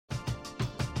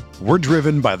We're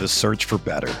driven by the search for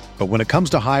better. But when it comes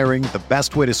to hiring, the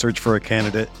best way to search for a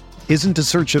candidate isn't to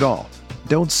search at all.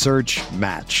 Don't search,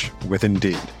 match with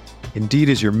Indeed. Indeed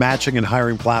is your matching and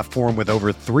hiring platform with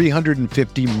over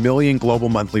 350 million global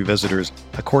monthly visitors,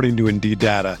 according to Indeed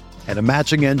data, and a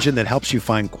matching engine that helps you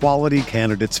find quality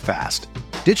candidates fast.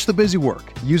 Ditch the busy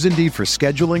work. Use Indeed for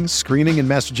scheduling, screening, and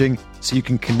messaging so you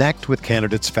can connect with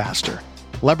candidates faster.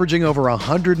 Leveraging over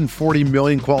 140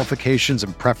 million qualifications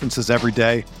and preferences every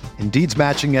day, Indeed's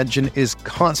matching engine is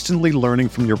constantly learning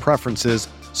from your preferences,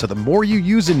 so the more you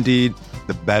use Indeed,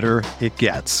 the better it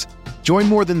gets. Join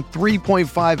more than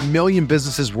 3.5 million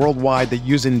businesses worldwide that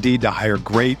use Indeed to hire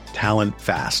great talent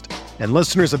fast. And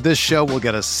listeners of this show will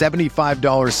get a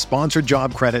 $75 sponsored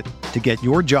job credit to get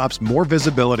your jobs more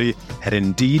visibility at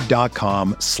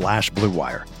Indeed.com/Blue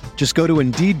Wire. Just go to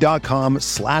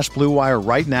Indeed.com/Blue Wire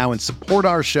right now and support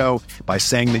our show by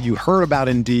saying that you heard about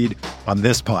Indeed on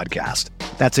this podcast.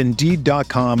 That's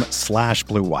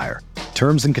Indeed.com/Blue Wire.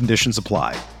 Terms and conditions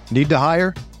apply. Need to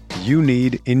hire? You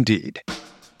need Indeed.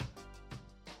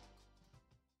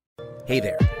 Hey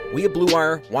there. We at Blue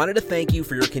Wire wanted to thank you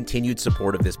for your continued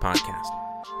support of this podcast.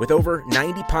 With over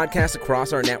 90 podcasts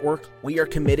across our network, we are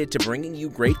committed to bringing you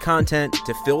great content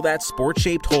to fill that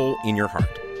sports-shaped hole in your heart.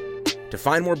 To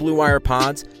find more Blue Wire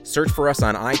pods, search for us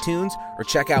on iTunes or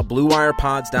check out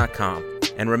BlueWirePods.com.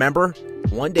 And remember,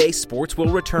 one day sports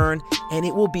will return and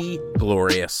it will be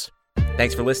glorious.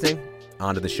 Thanks for listening.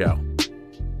 On to the show.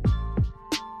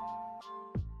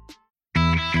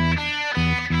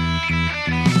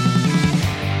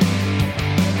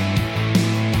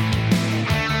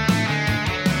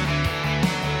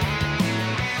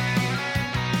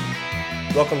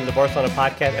 Welcome to the Barcelona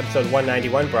Podcast, episode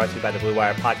 191, brought to you by the Blue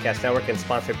Wire Podcast Network and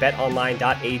sponsored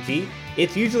betonline.ag.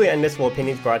 It's usually unmissable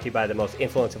opinions brought to you by the most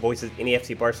influential voices in the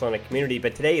FC Barcelona community,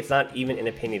 but today it's not even an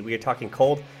opinion. We are talking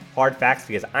cold, hard facts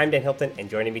because I'm Dan Hilton, and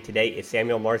joining me today is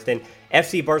Samuel Marsden,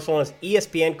 FC Barcelona's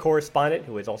ESPN correspondent,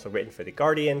 who has also written for The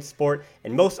Guardian, Sport,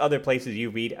 and most other places you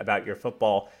read about your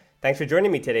football. Thanks for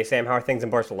joining me today, Sam. How are things in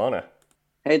Barcelona?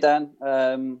 Hey,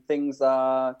 Dan. Things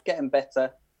are getting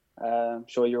better. I'm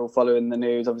sure you're all following the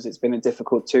news. Obviously, it's been a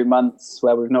difficult 2 months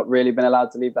where we've not really been allowed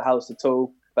to leave the house at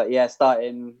all. But yeah,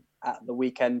 starting at the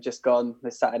weekend just gone,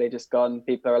 this Saturday just gone,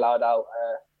 people are allowed out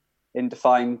in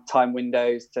defined time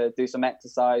windows to do some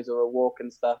exercise or a walk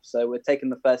and stuff. So we're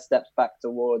taking the first steps back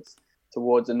towards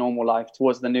a normal life,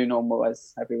 towards the new normal,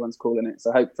 as everyone's calling it.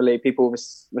 So hopefully people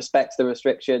respect the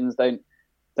restrictions, don't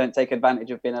take advantage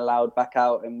of being allowed back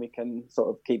out, and we can sort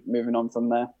of keep moving on from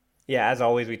there. Yeah, as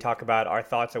always, we talk about our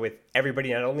thoughts are with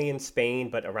everybody, not only in Spain,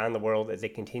 but around the world as they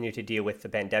continue to deal with the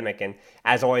pandemic. And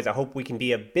as always, I hope we can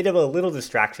be a bit of a little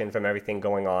distraction from everything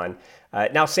going on.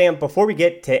 Now, Sam, before we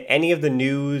get to any of the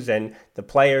news and the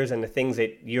players and the things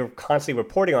that you're constantly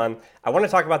reporting on, I want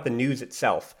to talk about the news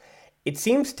itself. It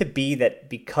seems to be that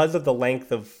because of the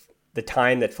length of the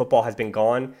time that football has been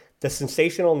gone, the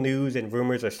sensational news and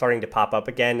rumors are starting to pop up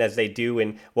again, as they do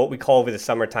in what we call over the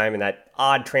summertime in that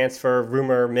odd transfer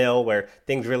rumor mill where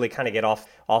things really kind of get off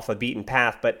a beaten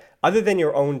path. But other than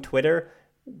your own Twitter,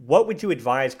 what would you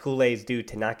advise Kool-Aids do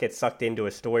to not get sucked into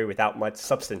a story without much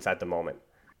substance at the moment?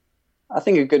 I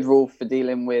think a good rule for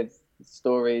dealing with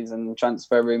stories and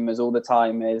transfer rumors all the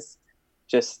time is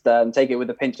just take it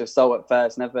with a pinch of salt at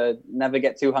first. Never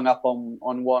get too hung up on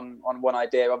one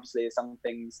idea. Obviously, some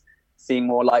things seem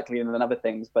more likely than other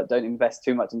things, but don't invest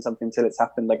too much in something until it's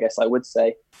happened, I guess I would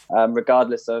say,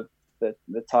 regardless of the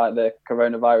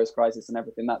coronavirus crisis and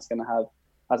everything that's going to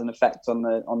has an effect on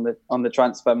the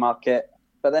transfer market.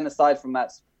 But then aside from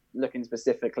that, looking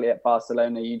specifically at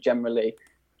Barcelona, you generally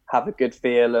have a good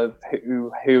feel of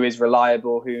who is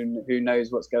reliable, who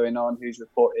knows what's going on, who's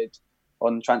reported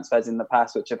on transfers in the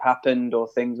past which have happened or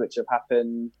things which have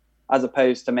happened, as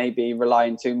opposed to maybe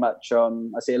relying too much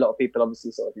on, I see a lot of people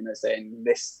obviously sort of, saying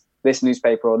this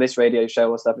newspaper or this radio show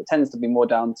or stuff. It tends to be more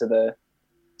down to the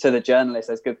journalists.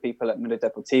 There's good people at Mundo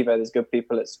Deportivo. There's good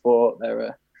people at Sport.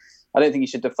 I don't think you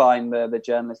should define the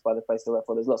journalist by the place they work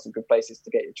for. There's lots of good places to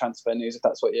get your transfer news if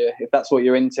that's what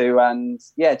you're into. And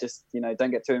yeah, just,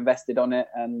 don't get too invested on it,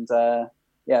 and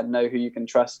know who you can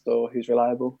trust or who's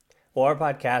reliable. Well, our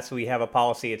podcast, we have a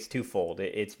policy. It's twofold.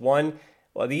 It's one,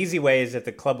 well, the easy way is if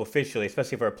the club officially,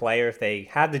 especially for a player, if they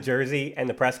have the jersey and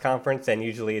the press conference, then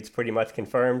usually it's pretty much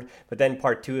confirmed. But then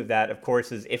part two of that, of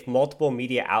course, is if multiple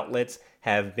media outlets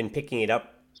have been picking it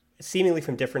up seemingly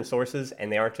from different sources,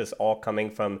 and they aren't just all coming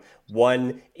from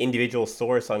one individual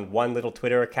source on one little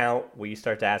Twitter account where you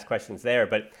start to ask questions there.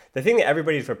 But the thing that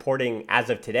everybody's reporting as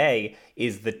of today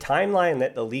is the timeline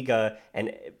that the Liga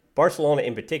and Barcelona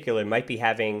in particular might be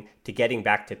having to getting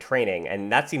back to training.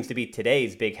 And that seems to be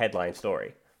today's big headline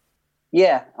story.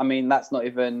 Yeah, I mean, that's not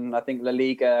even, I think La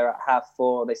Liga at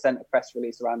 4:30, they sent a press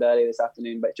release around earlier this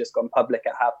afternoon, but it's just gone public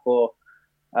at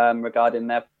 4:30 regarding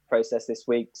their process this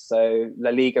week. So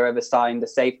La Liga have assigned a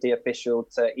safety official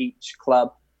to each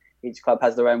club. Each club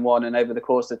has their own one, and over the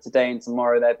course of today and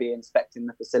tomorrow, they'll be inspecting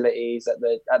the facilities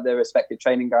at their respective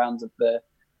training grounds of the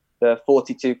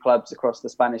 42 clubs across the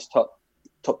Spanish top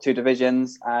two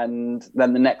divisions. And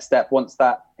then the next step, once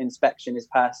that inspection is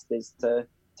passed, is to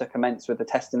commence with the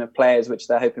testing of players, which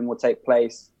they're hoping will take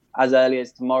place as early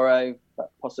as tomorrow,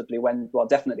 but possibly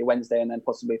definitely Wednesday, and then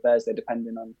possibly Thursday,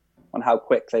 depending on how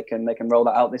quick they can roll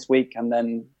that out this week. And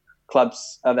then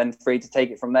clubs are then free to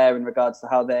take it from there in regards to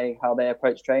how they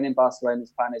approach training.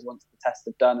 Barcelona's plan is, once the tests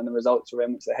are done and the results are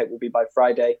in, which they hope will be by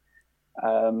Friday,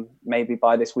 maybe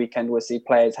by this weekend, we'll see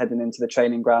players heading into the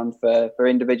training ground for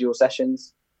individual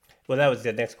sessions. Well, that was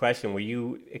the next question. Were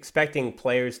you expecting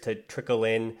players to trickle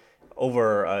in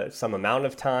over some amount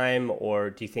of time, or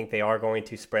do you think they are going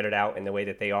to spread it out in the way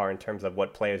that they are in terms of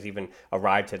what players even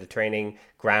arrive to the training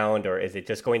ground, or is it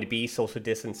just going to be social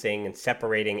distancing and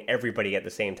separating everybody at the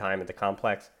same time at the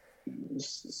complex?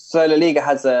 So La Liga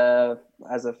has a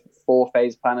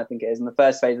 4-phase plan, I think it is, and the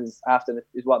first phase is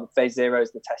phase 0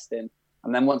 is the testing,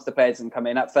 and then once the players can come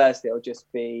in, at first it'll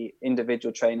just be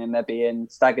individual training. They'll be in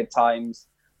staggered times.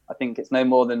 I think it's no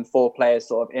more than 4 players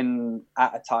sort of in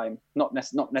at a time, not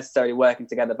necessarily working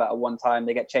together, but at one time.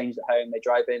 They get changed at home, they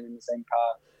drive in the same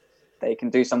car, they can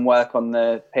do some work on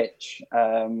the pitch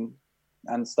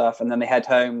and stuff, and then they head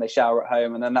home, they shower at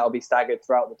home, and then that'll be staggered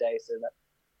throughout the day so that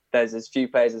there's as few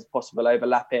players as possible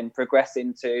overlapping,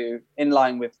 progressing to in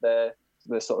line with the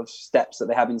sort of steps that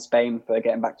they have in Spain for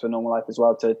getting back to a normal life as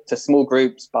well, to small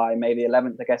groups by May the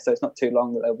 11th, I guess. So it's not too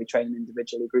long that they'll be training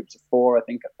individually, groups of 4, I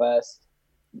think, at first.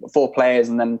 4 players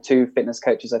and then 2 fitness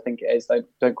coaches, I think it is.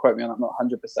 Don't quote me on that, I'm not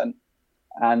 100%.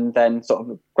 And then sort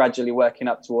of gradually working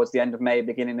up towards the end of May,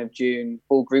 beginning of June,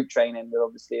 full group training, with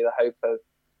obviously the hope of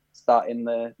starting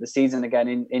the season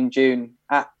again in June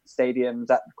at stadiums,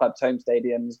 at the club's home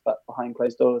stadiums, but behind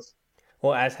closed doors.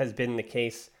 Well, as has been the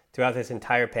case throughout this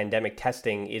entire pandemic,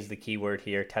 testing is the key word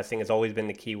here. Testing has always been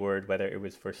the key word, whether it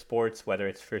was for sports, whether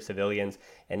it's for civilians,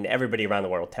 and everybody around the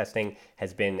world. Testing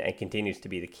has been and continues to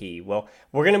be the key. Well,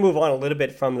 we're going to move on a little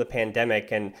bit from the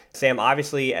pandemic. And Sam,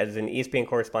 obviously, as an ESPN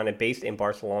correspondent based in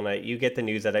Barcelona, you get the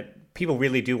news that people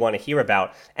really do want to hear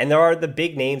about. And there are the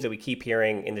big names that we keep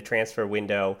hearing in the transfer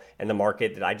window and the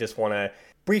market that I just want to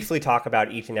briefly talk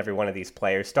about each and every one of these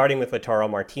players, starting with Lautaro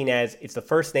Martínez. It's the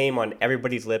first name on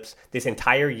everybody's lips this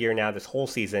entire year now, this whole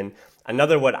season.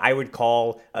 Another what I would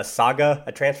call a saga,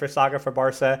 a transfer saga for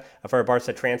Barca, for a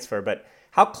Barca transfer. But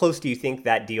how close do you think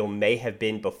that deal may have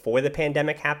been before the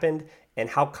pandemic happened, and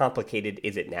how complicated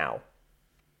is it now?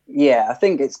 Yeah, I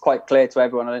think it's quite clear to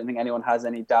everyone. I don't think anyone has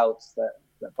any doubts that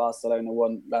Barcelona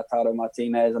want Lautaro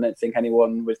Martínez. I don't think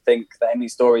anyone would think that any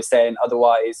stories saying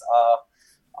otherwise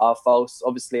are false.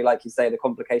 Obviously, like you say, the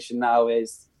complication now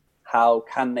is how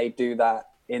can they do that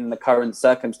in the current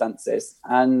circumstances?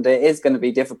 And it is going to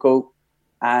be difficult,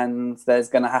 and there's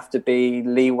going to have to be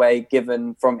leeway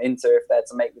given from Inter if they're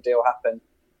to make the deal happen.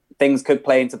 Things could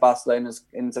play into Barcelona's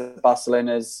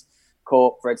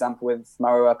court, for example, with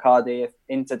Mauro Icardi. If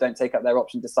Inter don't take up their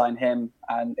option to sign him,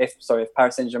 and if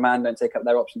Paris Saint-Germain don't take up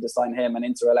their option to sign him, and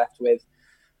Inter are left with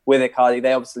Icardi,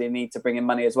 they obviously need to bring in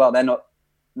money as well. They're not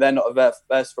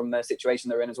averse from the situation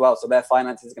they're in as well, so their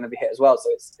finances are going to be hit as well. So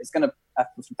it's going to have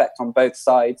an effect on both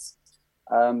sides.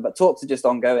 But talks are just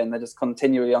ongoing; they're just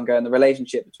continually ongoing. The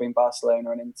relationship between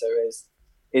Barcelona and Inter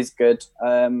is good.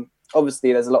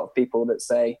 Obviously, there's a lot of people that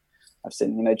say, I've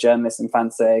seen journalists and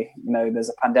fans say, there's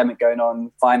a pandemic going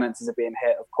on, finances are being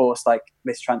hit. Of course, like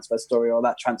this transfer story or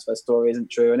that transfer story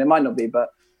isn't true, and it might not be, but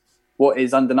what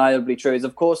is undeniably true is,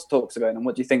 of course, talks are going on.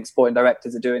 What do you think sporting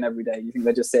directors are doing every day? You think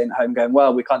they're just sitting at home going,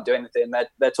 well, we can't do anything?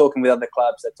 They're talking with other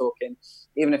clubs. They're talking,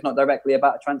 even if not directly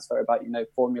about a transfer, about,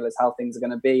 formulas, how things are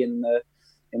going to be in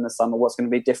the summer, what's going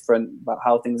to be different, about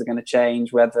how things are going to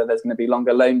change, whether there's going to be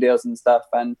longer loan deals and stuff.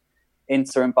 And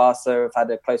Inter and Barca have had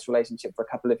a close relationship for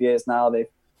a couple of years now. They've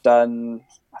done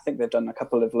a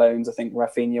couple of loans. I think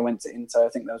Rafinha went to Inter. I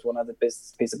think there was one other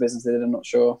piece of business they did, I'm not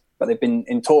sure. But they've been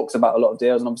in talks about a lot of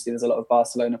deals, and obviously there's a lot of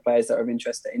Barcelona players that are of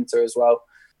interest to Inter as well.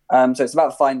 So it's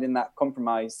about finding that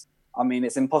compromise. I mean,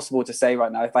 it's impossible to say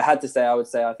right now. If I had to say, I would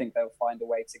say I think they'll find a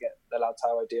way to get the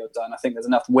Lautaro deal done. I think there's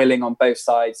enough willing on both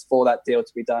sides for that deal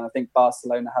to be done. I think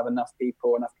Barcelona have enough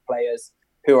people, enough players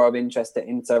who are of interest to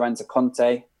Inter and to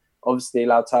Conte. Obviously,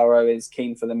 Lautaro is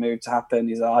keen for the move to happen.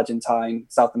 He's Argentine.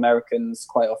 South Americans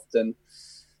quite often,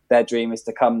 their dream is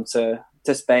to come to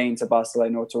Spain, to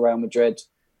Barcelona or to Real Madrid.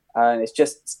 And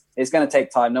it's going to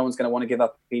take time. No one's going to want to give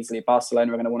up easily.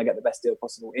 Barcelona are going to want to get the best deal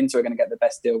possible. Inter are going to get the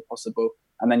best deal possible.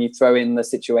 And then you throw in the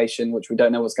situation, which we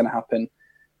don't know what's going to happen.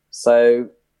 So,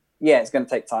 yeah, it's going to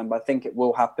take time, but I think it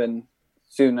will happen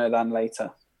sooner than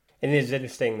later. And it is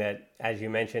interesting that, as you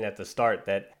mentioned at the start,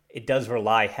 that it does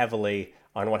rely heavily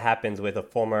on what happens with a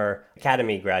former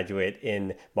academy graduate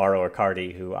in Mauro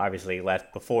Icardi, who obviously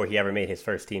left before he ever made his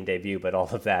first team debut, but all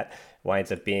of that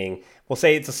winds up being, we'll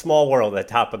say it's a small world at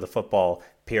the top of the football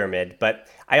pyramid. But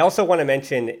I also want to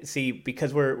mention,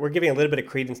 because we're giving a little bit of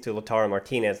credence to Lautaro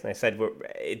Martínez, and I said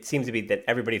it seems to be that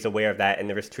everybody's aware of that and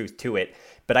there is truth to it.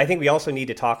 But I think we also need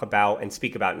to talk about and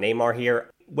speak about Neymar here.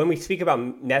 When we speak about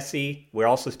Messi, we're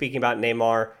also speaking about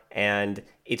Neymar, and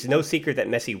it's no secret that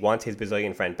Messi wants his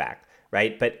Brazilian friend back,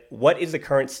 right? But what is the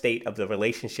current state of the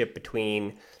relationship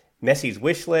between Messi's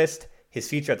wish list, his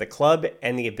future at the club,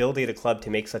 and the ability of the club to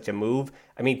make such a move?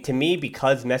 I mean, to me,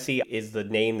 because Messi is the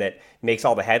name that makes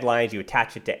all the headlines, you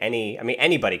attach it to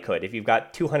anybody could. If you've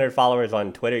got 200 followers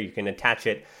on Twitter, you can attach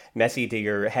Messi to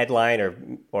your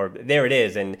headline or there it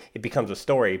is, and it becomes a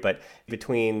story. But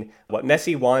between what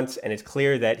Messi wants, and it's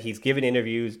clear that he's given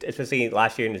interviews, especially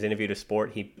last year in his interview to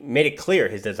Sport, he made it clear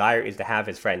his desire is to have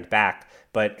his friend back.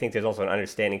 But I think there's also an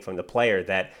understanding from the player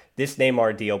that this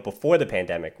Neymar deal before the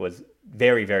pandemic was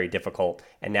very, very difficult.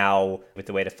 And now with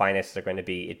the way the finances are going to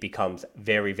be, it becomes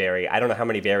very, very, I don't know how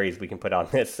many varies we can put on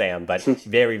this, Sam, but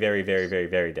very, very, very, very,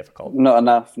 very difficult. Not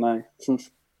enough, no.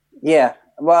 Yeah.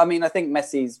 Well, I mean, I think what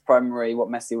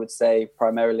Messi would say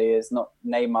primarily is not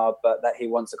Neymar, but that he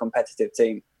wants a competitive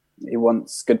team. He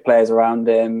wants good players around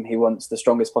him. He wants the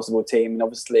strongest possible team. And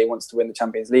obviously he wants to win the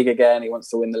Champions League again. He wants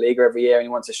to win the Liga every year. And he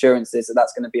wants assurances that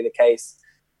that's going to be the case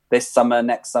this summer,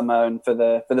 next summer, and for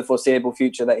the foreseeable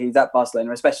future that he's at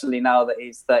Barcelona, especially now that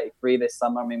he's 33 this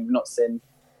summer. I mean, we've not seen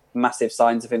massive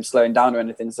signs of him slowing down or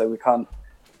anything. So we can't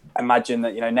imagine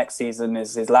that, next season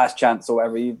is his last chance or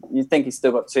whatever. You'd think he's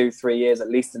still got 2-3 years at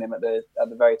least in him at the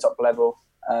very top level,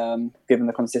 given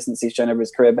the consistency he's shown over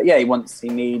his career. But yeah, he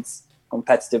needs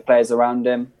competitive players around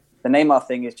him. The Neymar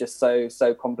thing is just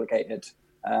so complicated.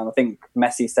 I think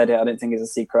Messi said it. I don't think it's a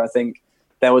secret. I think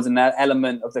there was an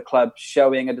element of the club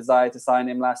showing a desire to sign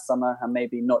him last summer and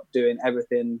maybe not doing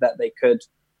everything that they could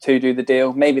to do the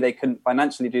deal. Maybe they couldn't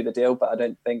financially do the deal, but I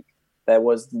don't think there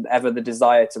was ever the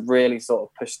desire to really sort of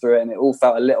push through it. And it all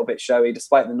felt a little bit showy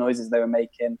despite the noises they were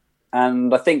making.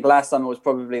 And I think last summer was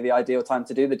probably the ideal time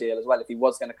to do the deal as well. If he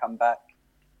was going to come back,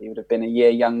 he would have been a year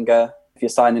younger. If you're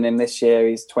signing him this year,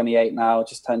 he's 28 now,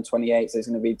 just turned 28, so he's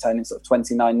going to be turning sort of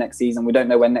 29 next season. We don't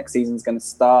know when next season's going to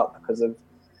start because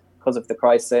of the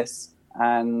crisis.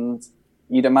 And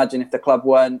you'd imagine if the club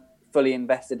weren't fully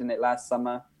invested in it last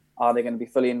summer, are they going to be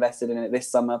fully invested in it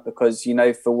this summer? Because for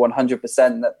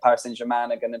 100% that Paris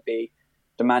Saint-Germain are going to be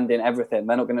demanding everything.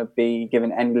 They're not going to be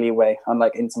given any leeway,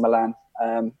 unlike Inter Milan.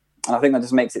 And I think that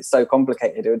just makes it so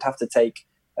complicated. It would have to take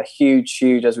a huge,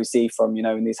 as we see from,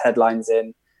 in these headlines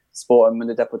in Sport and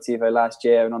Mundo Deportivo last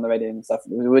year and on the radio and stuff.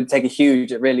 It really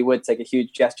would take a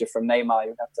huge gesture from Neymar. You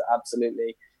would have to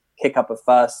absolutely kick up a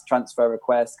first transfer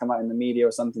request, come out in the media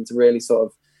or something to really sort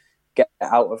of get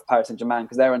out of Paris Saint-Germain,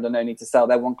 because they're under no need to sell.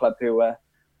 They're one club who,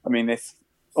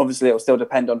 obviously it will still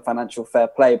depend on financial fair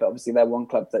play, but obviously they're one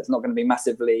club that's not going to be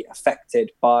massively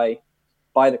affected by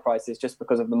the crisis just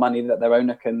because of the money that their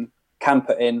owner can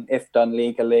put in if done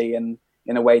legally and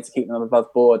in a way to keep them above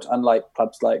board, unlike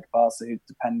clubs like Barça who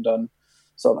depend on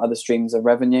sort of other streams of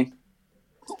revenue.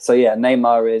 So yeah,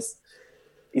 Neymar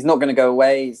he's not going to go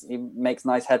away. He makes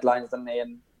nice headlines, doesn't he?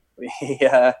 And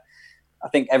I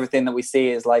think everything that we see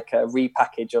is like a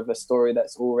repackage of a story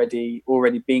that's already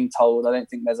being told. I don't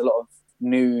think there's a lot of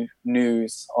new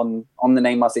news on the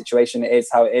Neymar situation. It is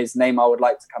how it is. Neymar would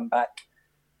like to come back.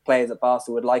 Players at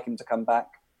Barca would like him to come back.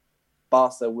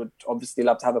 Barca would obviously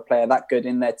love to have a player that good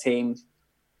in their team.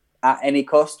 At any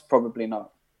cost, probably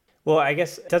not. Well, I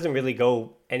guess it doesn't really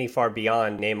go any far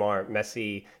beyond Neymar,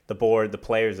 Messi, the board, the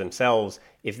players themselves.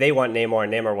 If they want Neymar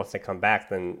and Neymar wants to come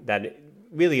back, then that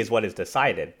really is what is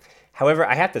decided. However,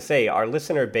 I have to say, our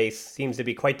listener base seems to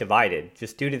be quite divided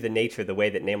just due to the nature of the way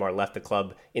that Neymar left the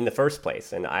club in the first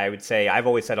place. And I would say, I've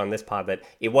always said on this pod that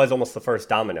it was almost the first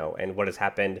domino and what has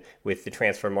happened with the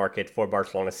transfer market for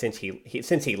Barcelona since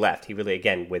he left. He really,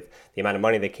 again, with the amount of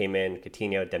money that came in,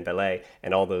 Coutinho, Dembele,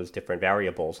 and all those different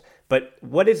variables. But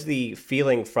what is the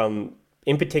feeling from,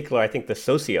 in particular, I think the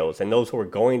socios and those who are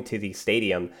going to the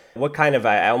stadium, what kind of,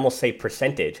 I almost say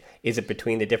percentage, is it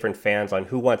between the different fans on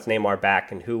who wants Neymar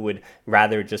back and who would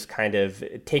rather just kind of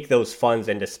take those funds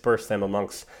and disperse them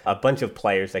amongst a bunch of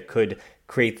players that could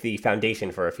create the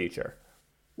foundation for a future?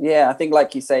 Yeah, I think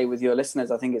like you say with your listeners,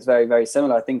 I think it's very, very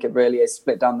similar. I think it really is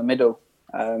split down the middle.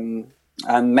 And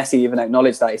Messi even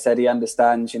acknowledged that. He said he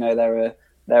understands, there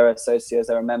are socios,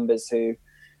 there are members who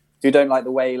don't like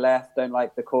the way he left, don't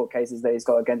like the court cases that he's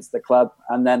got against the club.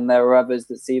 And then there are others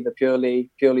that see the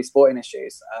purely sporting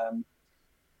issues.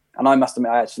 And I must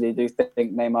admit, I actually do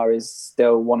think Neymar is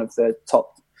still one of the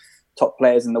top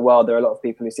players in the world. There are a lot of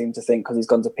people who seem to think because he's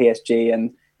gone to PSG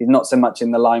and he's not so much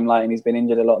in the limelight and he's been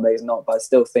injured a lot that he's not. But I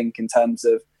still think in terms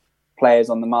of players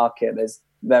on the market, there's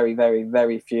very, very,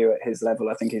 very few at his level.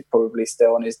 I think he's probably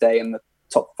still on his day in the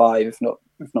top 5, if not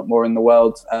more in the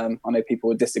world. I know people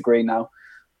would disagree now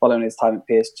following his time at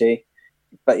PSG.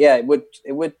 But yeah, it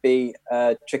would be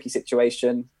a tricky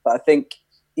situation. But I think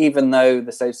even though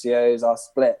the socios are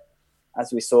split,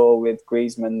 as we saw with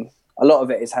Griezmann, a lot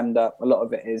of it is hemmed up. A lot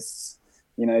of it is,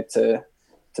 to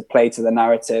play to the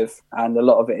narrative, and a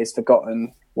lot of it is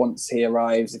forgotten once he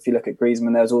arrives. If you look at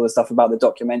Griezmann, there's all the stuff about the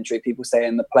documentary, people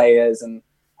saying the players and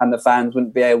the fans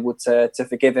wouldn't be able to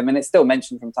forgive him. And it's still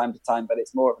mentioned from time to time, but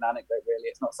it's more of an anecdote, really.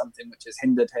 It's not something which has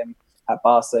hindered him at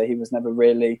Barca. He was never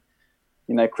really,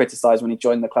 criticised when he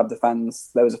joined the club. The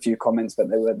fans, there was a few comments, but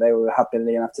they were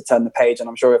happily enough to turn the page. And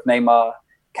I'm sure if Neymar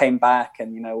came back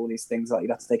and, all these things, like he'd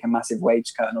have to take a massive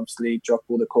wage cut and obviously drop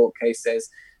all the court cases.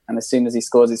 And as soon as he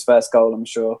scores his first goal, I'm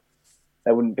sure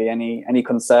there wouldn't be any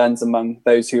concerns among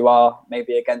those who are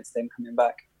maybe against him coming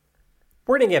back.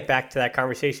 We're going to get back to that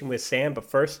conversation with Sam, but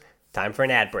first, time for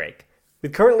an ad break.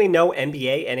 With currently no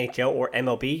NBA, NHL, or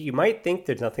MLB, you might think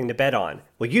there's nothing to bet on.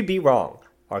 Well, you'd be wrong.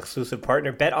 Our exclusive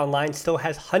partner, BetOnline, still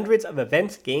has hundreds of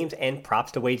events, games, and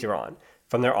props to wager on.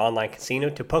 From their online casino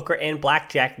to poker and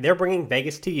blackjack, they're bringing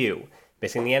Vegas to you.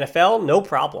 Missing the NFL? No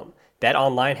problem.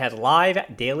 BetOnline has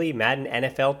live, daily Madden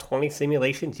NFL 20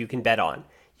 simulations you can bet on.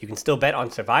 You can still bet on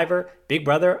Survivor, Big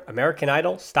Brother, American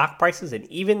Idol, stock prices, and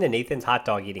even the Nathan's Hot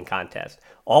Dog Eating Contest.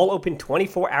 All open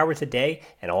 24 hours a day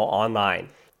and all online.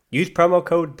 Use promo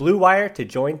code BLUEWIRE to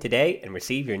join today and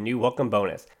receive your new welcome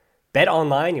bonus.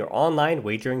 BetOnline, your online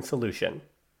wagering solution.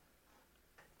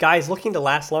 Guys looking to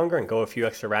last longer and go a few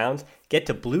extra rounds? Get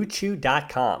to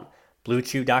BlueChew.com.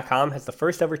 BlueChew.com has the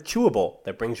first ever chewable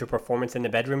that brings your performance in the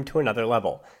bedroom to another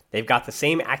level. They've got the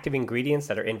same active ingredients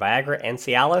that are in Viagra and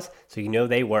Cialis, so you know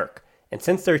they work. And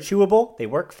since they're chewable, they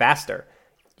work faster.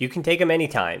 You can take them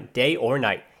anytime, day or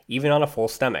night, even on a full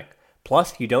stomach.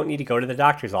 Plus, you don't need to go to the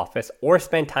doctor's office or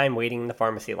spend time waiting in the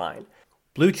pharmacy line.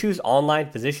 Blue Chew's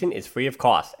online physician is free of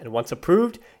cost, and once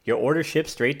approved, your order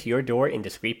ships straight to your door in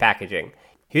discreet packaging.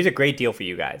 Here's a great deal for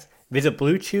you guys. Visit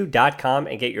BlueChew.com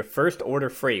and get your first order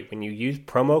free when you use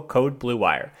promo code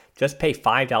BLUEWIRE. Just pay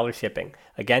 $5 shipping.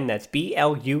 Again, that's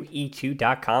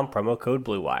BLUEChew.com, promo code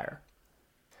BLUEWIRE.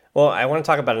 Well, I want to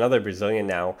talk about another Brazilian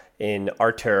now in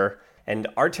Arthur. And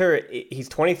Arthur, he's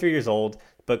 23 years old,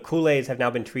 but Kool-Aids have now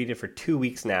been treated for 2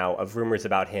 weeks now of rumors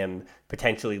about him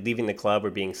potentially leaving the club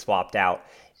or being swapped out.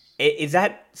 Is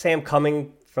that, Sam,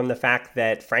 coming from the fact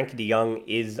that Frenkie de Jong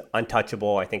is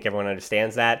untouchable? I think everyone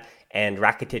understands that. And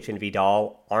Rakitic and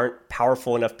Vidal aren't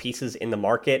powerful enough pieces in the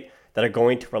market that are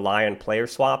going to rely on player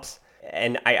swaps.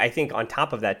 And I think on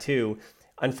top of that, too,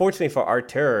 unfortunately for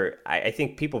Arthur, I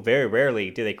think people very rarely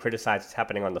do they criticize what's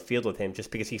happening on the field with him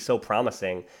just because he's so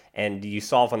promising. And you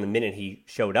saw from the minute he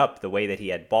showed up, the way that he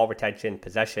had ball retention,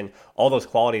 possession, all those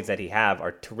qualities that he have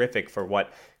are terrific for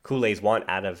what Kool-Aids want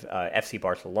out of FC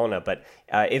Barcelona. But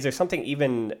is there something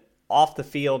even off the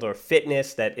field or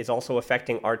fitness that is also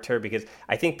affecting Arthur? Because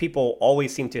I think people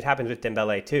always seem to, it happens with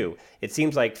Dembele too. It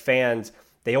seems like fans,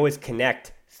 they always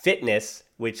connect fitness,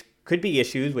 which could be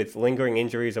issues with lingering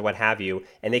injuries or what have you,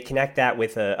 and they connect that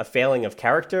with a failing of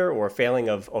character or a failing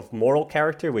of moral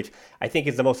character, which I think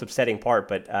is the most upsetting part.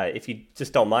 But if you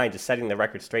just don't mind just setting the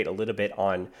record straight a little bit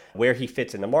on where he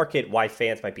fits in the market, why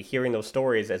fans might be hearing those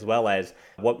stories, as well as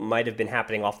what might have been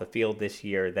happening off the field this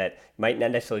year that might not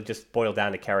necessarily just boil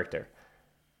down to character.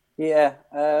 Yeah,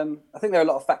 I think there are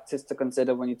a lot of factors to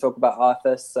consider when you talk about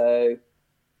Arthur. So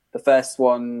the first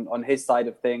one on his side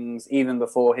of things, even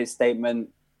before his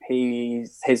statement,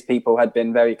 his people had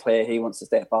been very clear he wants to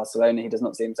stay at Barcelona. He does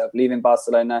not see himself leaving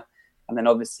Barcelona. And then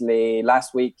obviously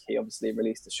last week he obviously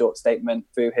released a short statement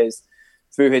through his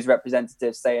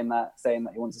representatives saying that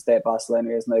he wants to stay at Barcelona.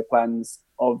 He has no plans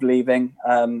of leaving.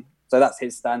 So that's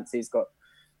his stance. He's not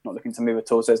looking to move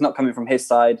at all. So it's not coming from his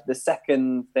side. The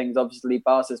second thing is obviously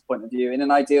Barca's point of view. In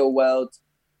an ideal world,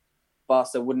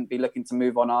 Barca wouldn't be looking to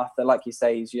move on Arthur. Like you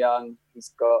say, he's young. He's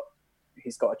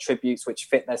got attributes which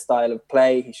fit their style of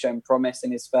play. He's shown promise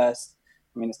in his first,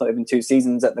 it's not even 2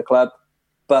 seasons at the club.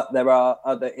 But there are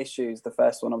other issues. The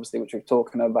first one, obviously, which we've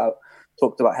talked about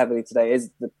heavily today,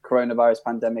 is the coronavirus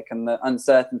pandemic and the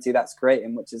uncertainty that's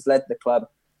creating, which has led the club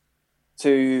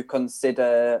to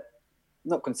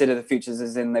not consider the futures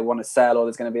as in they want to sell or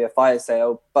there's going to be a fire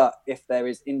sale, but if there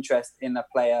is interest in a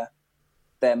player,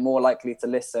 they're more likely to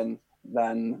listen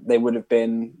than they would have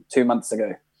been 2 months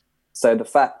ago. So the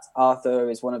fact Arthur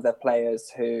is one of their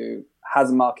players who has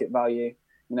a market value,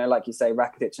 like you say,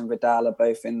 Rakitic and Vidal are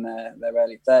both in their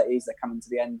early 30s. They're coming to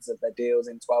the ends of their deals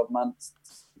in 12 months.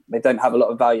 They don't have a lot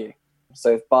of value.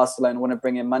 So if Barcelona want to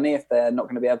bring in money, if they're not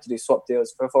going to be able to do swap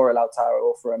deals for a Lautaro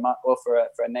or for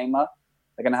a Neymar,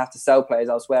 they're going to have to sell players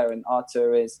elsewhere. And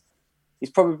Arthur he's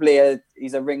probably a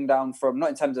ring down from, not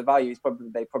in terms of value,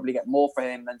 they probably get more for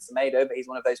him than Semedo, but he's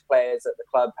one of those players that the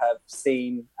club have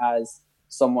seen as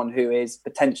someone who is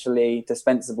potentially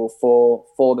dispensable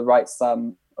for the right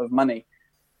sum of money.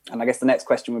 And I guess the next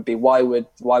question would be, why would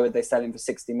they sell him for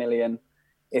 60 million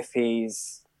if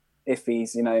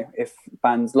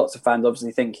lots of fans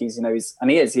obviously think he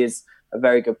is a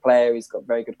very good player. He's got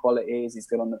very good qualities. He's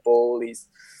good on the ball. He's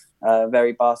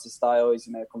very Barca style. He's,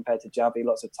 compared to Xavi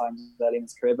lots of times early in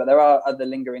his career. But there are other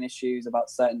lingering issues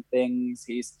about certain things.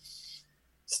 He's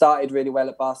started really well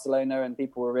at Barcelona and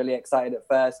people were really excited at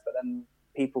first, but then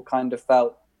people kind of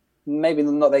felt maybe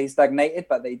not that he stagnated,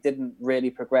 but they didn't really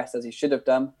progress as he should have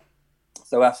done.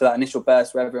 So after that initial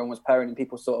burst where everyone was purring and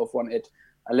people sort of wanted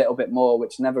a little bit more,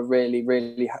 which never really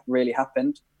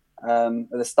happened. At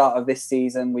the start of this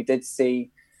season, we did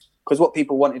see, because what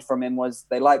people wanted from him was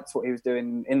they liked what he was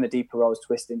doing in the deeper roles,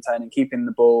 twisting, turning, keeping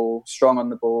the ball, strong on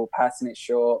the ball, passing it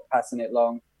short, passing it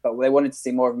long. But they wanted to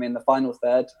see more of him in the final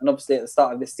third. And obviously at the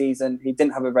start of this season, he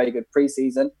didn't have a very good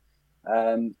pre-season.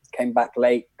 Came back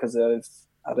late because of,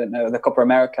 the Copa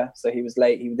America. So he was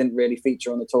late. He didn't really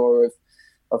feature on the tour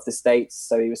of the States.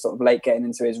 So he was sort of late getting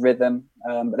into his rhythm.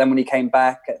 But then when he came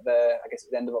back at the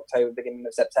end of October, beginning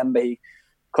of September, he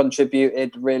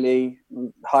contributed really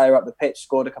higher up the pitch,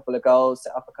 scored a couple of goals,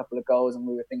 set up a couple of goals. And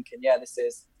we were thinking, this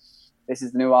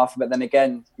is the new Arthur. But then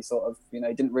again, he sort of, he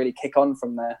didn't really kick on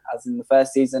from there as in the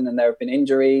first season. And there have been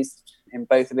injuries in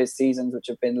both of his seasons, which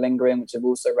have been lingering, which have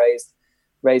also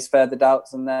raised further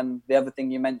doubts. And then the other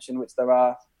thing you mentioned, which there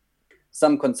are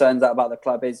some concerns about the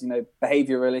club, is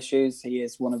behavioural issues. He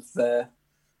is one of the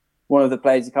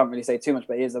players, you can't really say too much,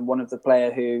 but he is one of the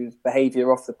player whose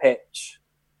behaviour off the pitch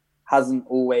hasn't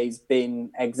always been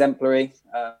exemplary,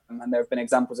 and there have been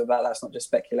examples of that. That's not just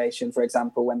speculation. For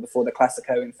example, when before the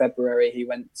Clasico in February,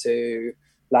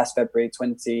 last February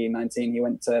 2019, he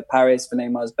went to Paris for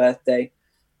Neymar's birthday.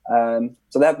 So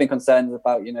there have been concerns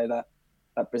about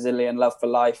that Brazilian love for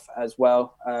life as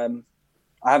well.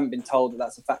 I haven't been told that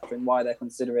that's a factor in why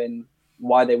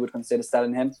they would consider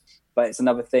selling him, but it's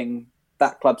another thing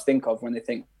that clubs think of when they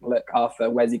think, look, Arthur,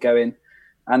 where's he going?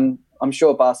 And I'm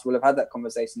sure Barca will have had that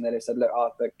conversation there. They've said, look,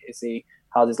 Arthur,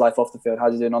 how's his life off the field?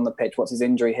 How's he doing on the pitch? What's his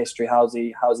injury history? How's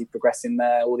he progressing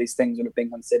there? All these things would have been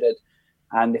considered.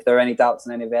 And if there are any doubts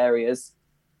in any of the areas,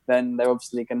 then they're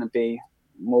obviously going to be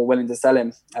more willing to sell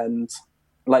him. And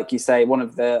like you say,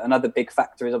 another big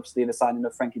factor is obviously the signing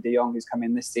of Frenkie de Jong, who's come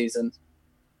in this season,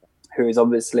 who is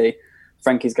obviously,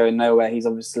 Frenkie's going nowhere. He's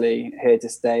obviously here to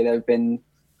stay. I think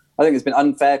there's been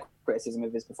unfair criticism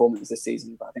of his performance this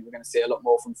season, but I think we're going to see a lot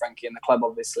more from Frenkie, and the club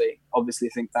obviously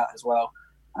think that as well.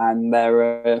 And there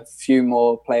are a few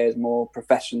more players more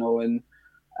professional and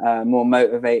more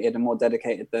motivated and more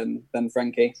dedicated than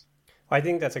Frenkie. I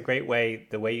think that's a great way,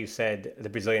 the way you said, the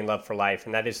Brazilian love for life,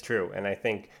 and that is true. And I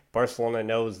think Barcelona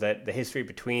knows that the history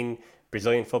between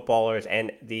Brazilian footballers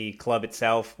and the club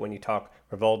itself, when you talk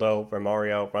Rivaldo,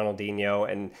 Romario,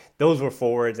 Ronaldinho, and those were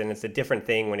forwards, and it's a different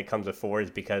thing when it comes to forwards,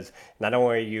 because not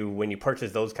only are you, when you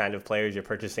purchase those kind of players, you're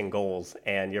purchasing goals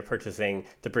and you're purchasing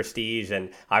the prestige,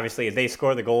 and obviously as they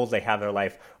score the goals, they have their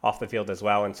life off the field as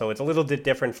well. And so it's a little bit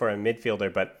different for a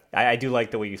midfielder, but I do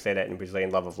like the way you say that in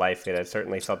Brazilian love of life. It is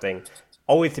certainly something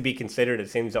always to be considered. It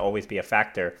seems to always be a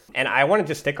factor. And I want to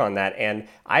just stick on that. And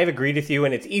I've agreed with you,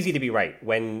 and it's easy to be right.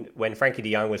 When Frenkie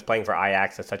de Jong was playing for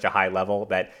Ajax at such a high level,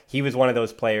 that he was one of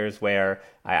those players where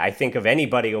I think of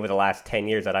anybody over the last 10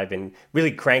 years that I've been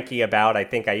really cranky about. I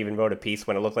think I even wrote a piece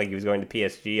when it looked like he was going to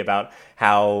PSG about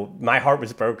how my heart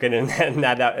was broken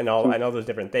and all those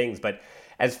different things. But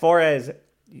as far as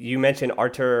you mentioned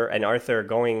Arthur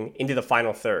going into the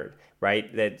final third,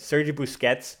 right? That Sergio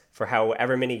Busquets, for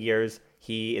however many years,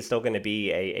 he is still going to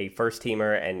be a first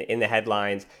teamer and in the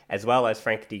headlines, as well as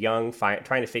Frenkie de Jong,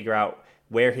 trying to figure out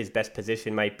where his best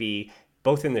position might be,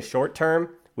 both in the short term,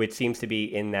 which seems to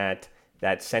be in that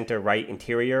center right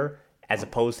interior, as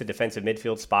opposed to defensive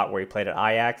midfield spot where he played at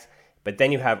Ajax. But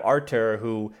then you have Arthur,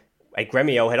 who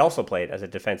Gremio had also played as a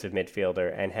defensive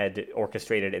midfielder and had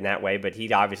orchestrated in that way, but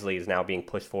he obviously is now being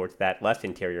pushed forward to that left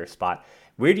interior spot.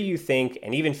 Where do you think,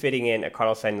 and even fitting in a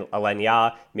Carlos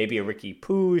Alenya, maybe a Ricky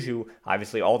Puig, who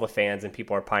obviously all the fans and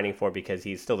people are pining for because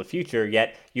he's still the future,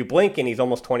 yet you blink and he's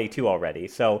almost 22 already.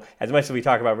 So as much as we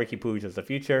talk about Ricky Puig as the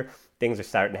future, things are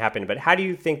starting to happen. But how do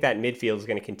you think that midfield is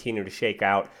going to continue to shake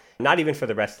out? Not even for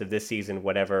the rest of this season,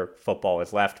 whatever football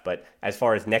is left, but as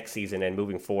far as next season and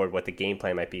moving forward, what the game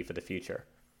plan might be for the future.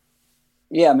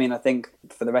 Yeah, I mean, I think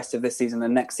for the rest of this season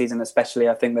and next season especially,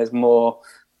 I think there's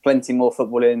plenty more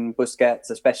football in Busquets,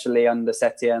 especially under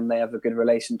Setien. They have a good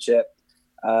relationship.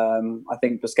 I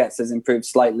think Busquets has improved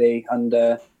slightly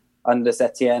under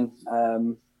Setien.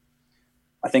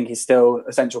 I think he's still an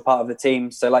essential part of the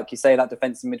team. So like you say, that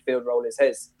defensive midfield role is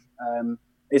his.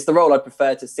 It's the role I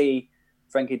prefer to see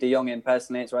Frenkie de Jong in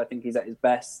personally. It's where I think he's at his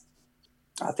best.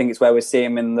 I think it's where we see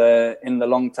him in the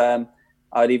long term.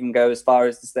 I'd even go as far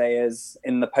as to say as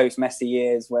in the post-Messi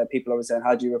years where people are saying,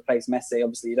 how do you replace Messi?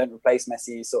 Obviously, you don't replace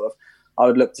Messi. I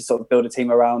would look to sort of build a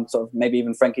team around sort of maybe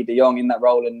even Frenkie de Jong in that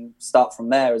role and start from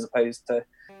there as opposed to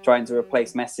trying to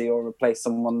replace Messi or replace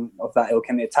someone of that ilk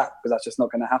in the attack, because that's just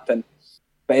not going to happen.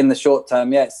 But in the short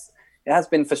term, yes, it has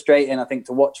been frustrating, I think,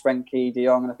 to watch Frenkie de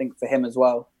Jong, and I think for him as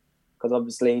well, because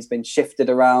obviously he's been shifted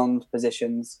around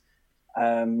positions.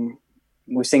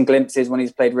 We've seen glimpses when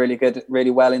he's played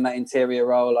really well in that interior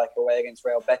role, like away against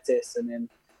Real Betis, and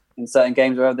in certain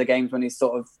games or other games when he's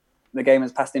sort of the game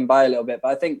has passed him by a little bit. But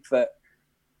I think that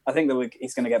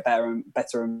he's going to get better and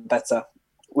better.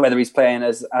 Whether he's playing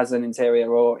as an interior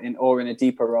or in a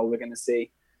deeper role, we're going to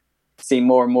see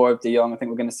more and more of De Jong. I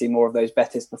think we're going to see more of those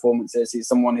Betis performances. He's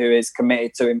someone who is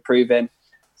committed to improving.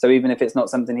 So even if it's not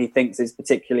something he thinks is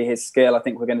particularly his skill, I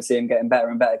think we're going to see him getting better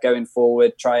and better going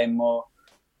forward, trying more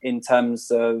in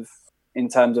terms of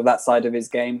that side of his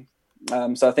game.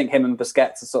 So I think him and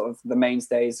Busquets are sort of the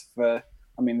mainstays for.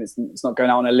 I mean, it's not going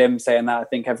out on a limb saying that. I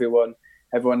think everyone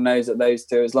knows that those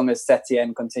two, as long as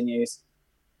Setien continues,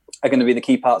 are going to be the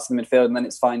key parts of the midfield. And then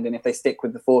it's finding, if they stick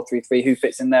with the 4-3-3, who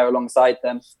fits in there alongside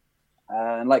them.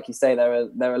 And like you say, there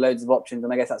are loads of options,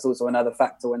 and I guess that's also another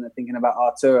factor when they're thinking about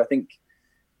Artur. I think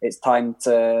it's time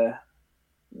to.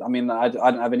 I mean, I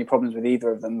don't have any problems with either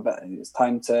of them, but it's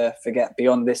time to forget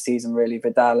beyond this season, really,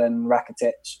 Vidal and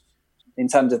Rakitic, in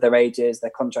terms of their ages,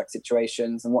 their contract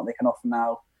situations, and what they can offer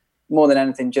now. More than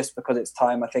anything, just because it's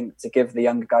time, I think, to give the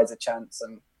younger guys a chance.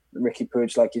 And Ricky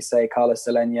Puig, like you say, Carlos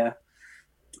Alenya,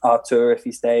 Artur, if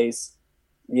he stays.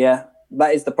 Yeah,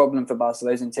 that is the problem for Barca,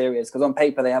 those interiors, because on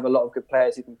paper they have a lot of good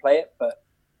players who can play it, but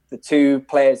the two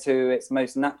players who it's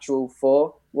most natural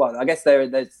for, well, I guess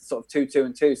there's sort of 2, 2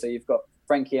 and 2. So you've got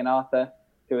Frenkie and Arthur,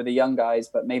 who are the young guys,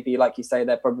 but maybe, like you say,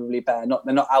 they're probably better.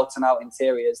 They're not out and out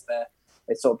interiors.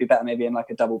 They'd sort of be better maybe in like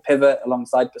a double pivot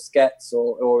alongside Busquets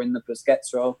or in the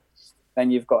Busquets role.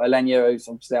 Then you've got Alenya, who's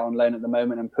obviously out on loan at the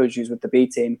moment, and Puig, who's with the B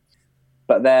team.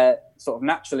 But they're sort of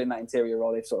natural in that interior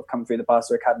role. They've sort of come through the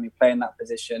Barca Academy playing that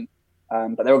position.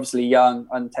 But they're obviously young,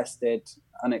 untested,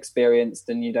 unexperienced,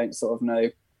 and you don't sort of know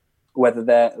whether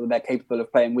they're capable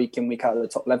of playing week in, week out at the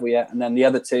top level yet. And then the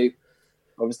other two,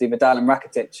 obviously Vidal and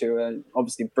Rakitic, who are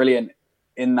obviously brilliant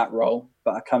in that role,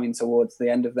 but are coming towards the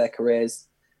end of their careers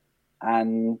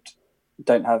and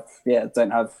they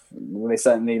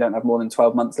certainly don't have more than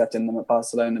 12 months left in them at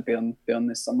Barcelona beyond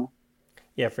this summer.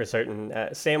 Yeah, for certain.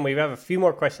 Sam, we have a few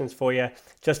more questions for you,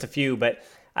 just a few, but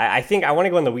I think I want to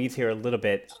go in the weeds here a little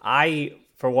bit. I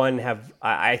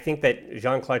think that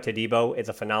Jean-Claude Todibo is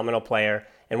a phenomenal player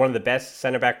and one of the best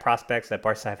center back prospects that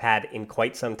Barca have had in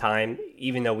quite some time,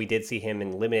 even though we did see him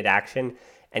in limited action.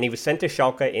 And he was sent to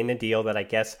Schalke in a deal that I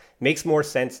guess makes more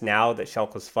sense now that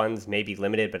Schalke's funds may be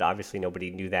limited, but obviously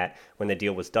nobody knew that when the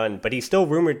deal was done. But he's still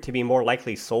rumored to be more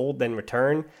likely sold than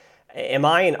returned. Am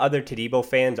I and other Todibo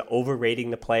fans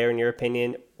overrating the player in your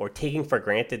opinion, or taking for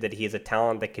granted that he is a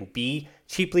talent that can be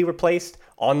cheaply replaced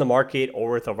on the market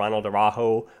or with a Ronald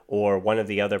Araujo or one of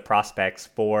the other prospects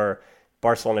for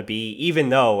Barcelona B, even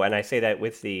though, and I say that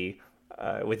with the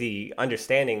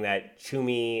understanding that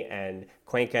Chumi and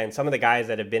Cuenca and some of the guys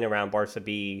that have been around Barca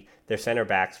B, their center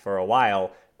backs for a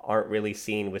while, aren't really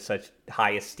seen with such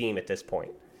high esteem at this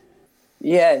point.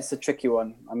 Yeah, it's a tricky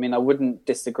one. I mean, I wouldn't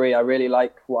disagree. I really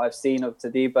like what I've seen of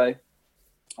Todibo.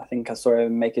 I think I saw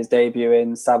him make his debut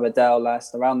in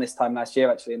Sabadell around this time last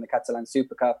year, actually, in the Catalan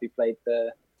Super Cup. He played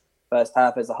the first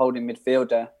half as a holding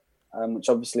midfielder, which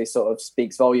obviously sort of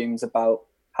speaks volumes about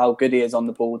how good he is on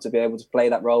the ball to be able to play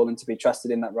that role and to be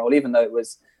trusted in that role, even though it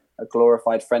was a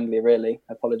glorified friendly, really.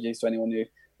 Apologies to anyone who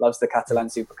loves the Catalan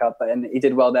Super Cup. And he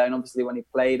did well there. And obviously when he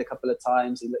played a couple of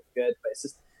times, he looked good. But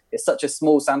it's such a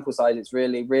small sample size. It's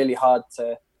really, really hard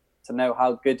to to know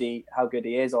how good he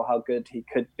is or how good he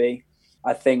could be.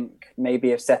 I think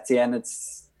maybe if Setien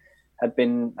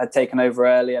had taken over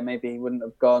earlier, maybe he wouldn't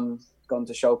have gone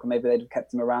to Schalke. Maybe they'd have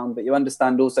kept him around. But you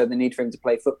understand also the need for him to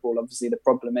play football. Obviously, the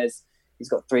problem is he's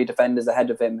got 3 defenders ahead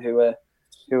of him who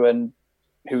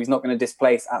he's not going to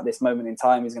displace at this moment in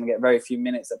time. He's going to get very few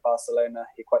minutes at Barcelona.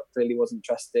 He quite clearly wasn't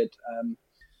trusted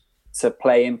to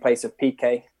play in place of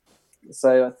Piqué.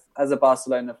 So as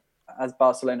Barcelona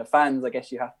fans, I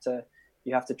guess you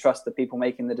have to trust the people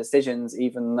making the decisions,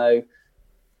 even though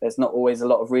there's not always a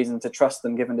lot of reason to trust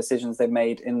them given decisions they've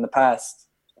made in the past.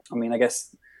 I mean, I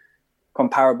guess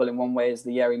comparable in one way is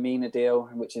the Yerry Mina deal,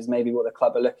 which is maybe what the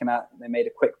club are looking at. They made a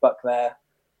quick buck there.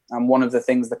 And one of the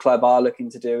things the club are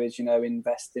looking to do is,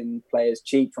 invest in players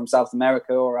cheap from South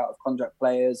America or out of contract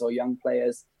players or young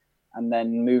players, and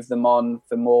then move them on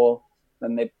for more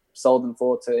than they sold them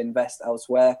for to invest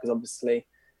elsewhere, because obviously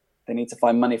they need to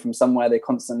find money from somewhere. They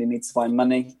constantly need to find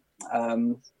money.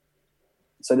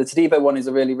 So the Todibo one is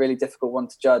a really, really difficult one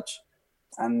to judge.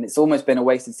 And it's almost been a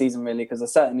wasted season, really, because I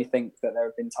certainly think that there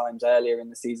have been times earlier in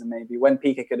the season, maybe, when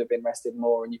Piqué could have been rested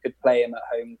more and you could play him at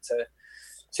home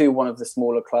to one of the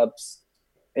smaller clubs.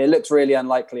 It looks really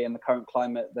unlikely in the current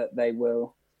climate that they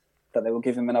will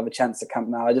give him another chance at Camp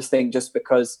Nou. I just think just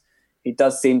because he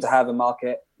does seem to have a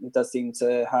market, he does seem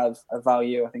to have a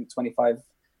value. I think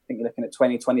you're looking at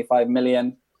 20, 25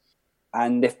 million.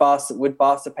 And if would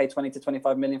Barca pay 20 to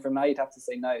 25 million from now? You'd have to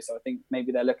say no. So I think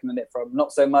maybe they're looking at it from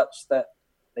not so much that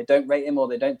they don't rate him or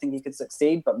they don't think he could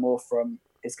succeed, but more from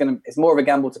it's more of a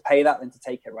gamble to pay that than to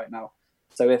take it right now.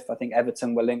 So if I think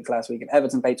Everton were linked last week and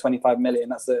Everton paid 25 million,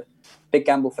 that's a big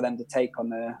gamble for them to take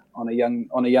on a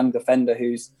young defender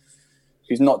who's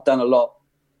not done a lot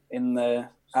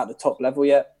at the top level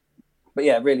yet. But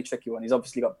yeah, really tricky one. He's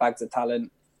obviously got bags of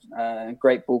talent,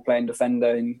 great ball playing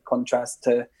defender in contrast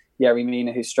to Yerry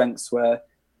Mina, whose strengths were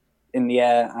in the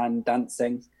air and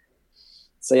dancing.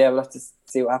 So yeah, we'll have to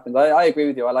see what happens. I agree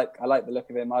with you. I like the look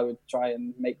of him. I would try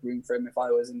and make room for him if I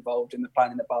was involved in the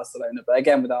planning at Barcelona. But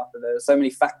again, with Arthur, there are so many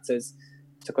factors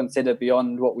to consider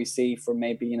beyond what we see from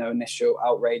maybe initial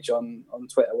outrage on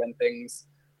Twitter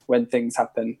when things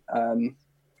happen.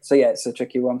 So yeah, it's a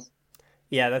tricky one.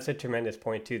 Yeah, that's a tremendous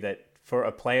point too. That for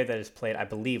a player that has played, I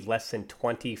believe, less than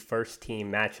 20 first-team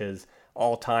matches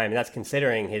all time, and that's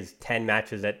considering his 10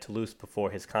 matches at Toulouse before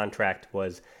his contract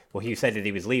was, well, he said that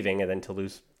he was leaving, and then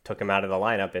Toulouse took him out of the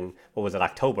lineup in,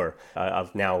 October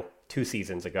of now 2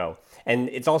 seasons ago. And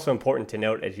it's also important to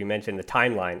note, as you mentioned, the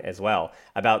timeline as well,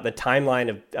 about the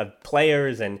timeline of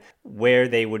players and where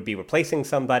they would be replacing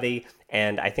somebody.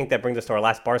 And I think that brings us to our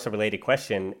last Barca-related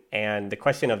question. And the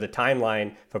question of the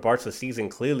timeline for Barca's season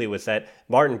clearly was that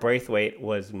Martin Braithwaite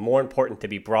was more important to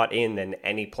be brought in than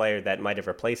any player that might have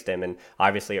replaced him. And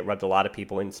obviously it rubbed a lot of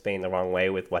people in Spain the wrong way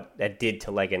with what that did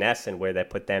to Leganés and where that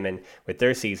put them in with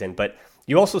their season. But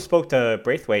you also spoke to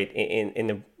Braithwaite in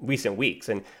the recent weeks.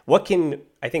 And what can,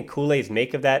 I think, Culés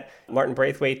make of that Martin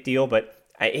Braithwaite deal? But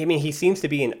I mean, he seems to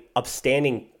be an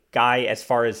upstanding guy as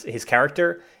far as his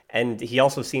character. And he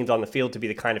also seems on the field to be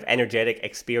the kind of energetic,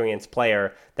 experienced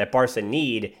player that Barca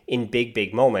need in big,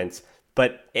 big moments.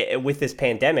 But with this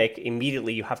pandemic,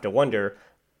 immediately you have to wonder,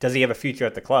 does he have a future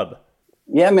at the club?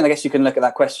 Yeah, I mean, I guess you can look at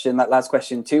that last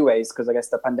question 2 ways, because I guess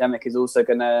the pandemic is also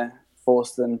going to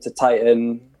force them to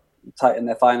tighten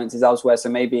their finances elsewhere. So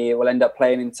maybe it will end up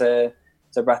playing into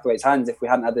Braithwaite's hands. If we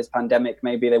hadn't had this pandemic,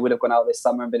 maybe they would have gone out this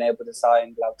summer and been able to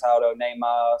sign Lautaro,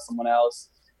 Neymar, someone else,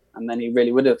 and then he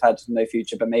really would have had no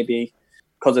future. But maybe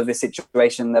because of this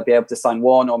situation, they'll be able to sign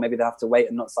one, or maybe they'll have to wait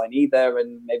and not sign either,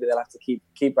 and maybe they'll have to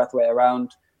keep Braithwaite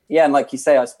around. Yeah, and like you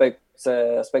say, I spoke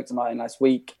to Martin last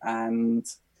week, and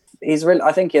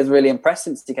I think he has really impressed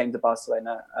since he came to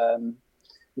Barcelona.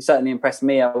 He certainly impressed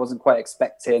me. I wasn't quite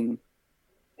expecting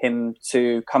him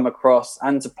to come across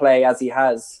and to play as he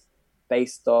has,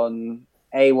 based on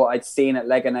A, what I'd seen at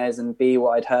Leganés, and B,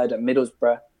 what I'd heard at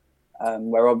Middlesbrough,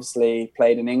 where obviously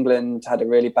played in England, had a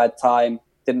really bad time,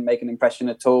 didn't make an impression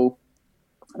at all,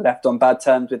 left on bad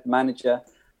terms with the manager,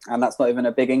 and that's not even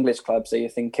a big English club, so you're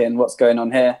thinking, what's going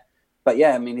on here? But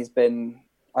yeah, I mean,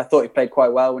 I thought he played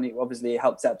quite well when he obviously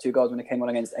helped set up 2 goals when he came on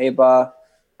against Eibar,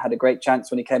 had a great chance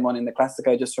when he came on in the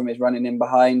Clásico just from his running in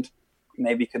behind.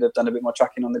 Maybe could have done a bit more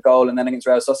tracking on the goal. And then against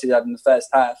Real Sociedad in the first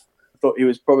half, I thought he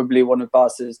was probably one of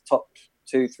Barca's top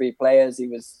 2-3 players. He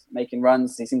was making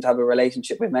runs. He seemed to have a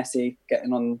relationship with Messi,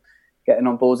 getting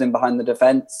on balls in behind the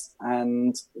defence,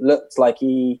 and looked like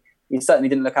he certainly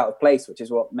didn't look out of place, which is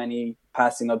what many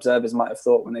passing observers might have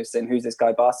thought when they were saying, who's this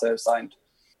guy Barca have signed?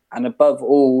 And above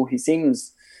all, he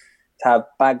seems to have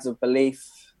bags of belief,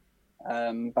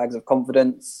 bags of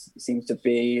confidence. He seems to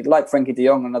be like Frenkie de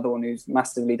Jong, another one who's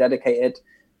massively dedicated.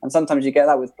 And sometimes you get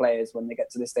that with players when they get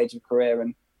to this stage of career.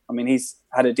 And I mean, he's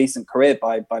had a decent career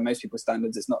by most people's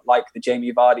standards. It's not like the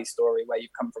Jamie Vardy story where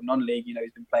you've come from non-league. You know,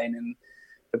 he's been playing in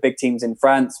the big teams in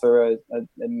France for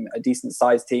a decent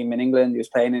sized team in England. He was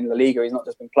playing in La Liga. He's not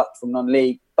just been plucked from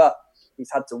non-league, but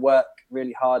he's had to work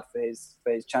really hard for his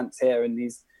chance here, and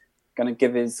he's going to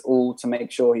give his all to make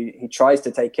sure he tries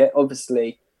to take it.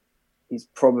 Obviously, he's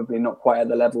probably not quite at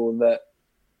the level that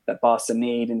Barca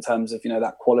need in terms of, you know,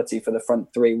 that quality for the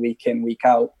front three week in, week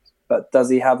out. But does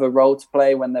he have a role to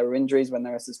play when there are injuries, when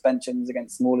there are suspensions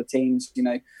against smaller teams? You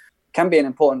know, can be an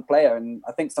important player. And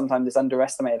I think sometimes it's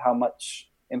underestimated how much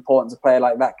importance a player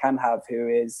like that can have, who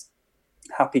is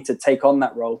happy to take on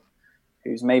that role,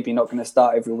 who's maybe not going to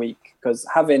start every week. Because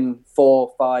having 4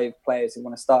 or 5 players who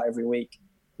want to start every week,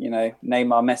 you know,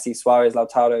 Neymar, Messi, Suarez,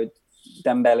 Lautaro,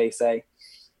 Dembele, say,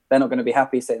 they're not going to be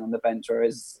happy sitting on the bench.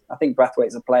 Whereas I think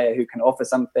Braithwaite's a player who can offer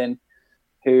something,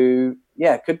 who,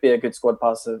 could be a good squad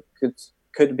passer,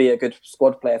 could be a good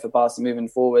squad player for Barca moving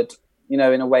forward, you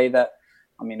know, in a way that,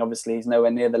 I mean, obviously he's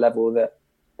nowhere near the level that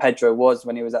Pedro was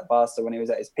when he was at Barca, when he was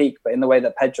at his peak, but in the way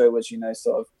that Pedro was, you know,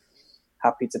 sort of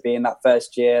happy to be in that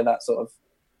first year, that sort of,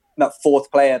 that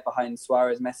fourth player behind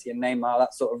Suarez, Messi and Neymar,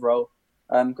 that sort of role.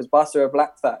 Because Barca have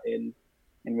lacked that in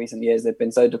recent years. They've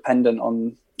been so dependent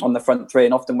on the front three,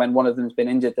 and often when one of them's been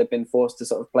injured, they've been forced to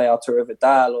sort of play Arturo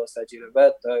Vidal or Sergio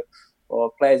Roberto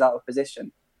or players out of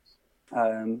position.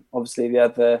 Obviously, the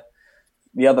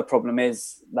other problem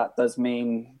is that does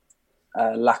mean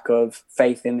lack of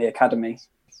faith in the academy,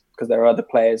 because there are other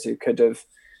players who could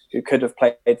have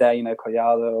played there. You know,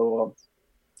 Collado, or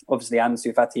obviously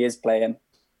Ansu Fati is playing.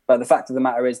 But the fact of the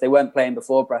matter is they weren't playing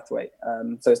before Braithwaite.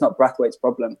 So it's not Braithwaite's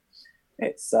problem.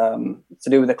 It's to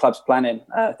do with the club's planning.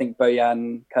 I think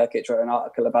Bojan Kirkic wrote an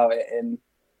article about it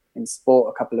in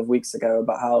Sport a couple of weeks ago,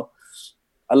 about how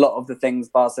a lot of the things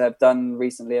Barca have done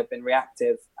recently have been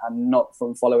reactive and not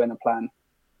from following a plan.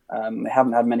 They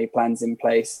haven't had many plans in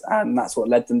place, and that's what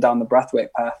led them down the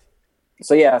Braithwaite path.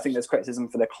 So I think there's criticism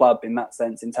for the club in that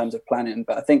sense in terms of planning.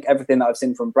 But I think everything that I've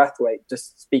seen from Braithwaite,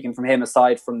 just speaking from him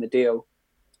aside from the deal,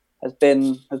 has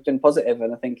been positive,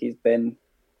 and I think he's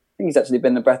actually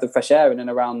been a breath of fresh air in and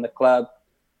around the club.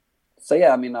 So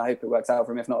I mean, I hope it works out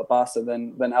for him. If not at Barca,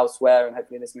 then elsewhere, and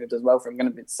hopefully this move does well for him.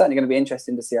 It's certainly going to be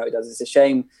interesting to see how he does. It's a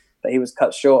shame that he was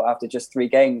cut short after just 3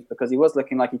 games, because he was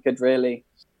looking like he could really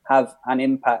have an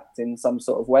impact in some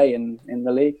sort of way in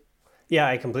the league. Yeah,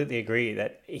 I completely agree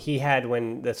that he had,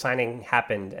 when the signing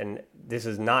happened, and this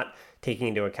is not taking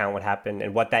into account what happened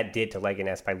and what that did to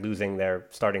Leganés by losing their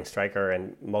starting striker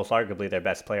and most arguably their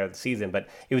best player of the season. But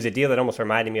it was a deal that almost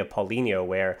reminded me of Paulinho,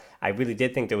 where I really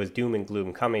did think there was doom and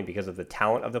gloom coming because of the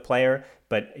talent of the player.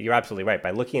 But you're absolutely right. By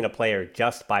looking at a player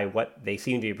just by what they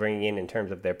seem to be bringing in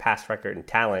terms of their past record and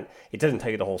talent, it doesn't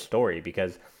tell you the whole story,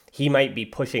 because he might be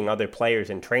pushing other players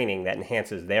in training that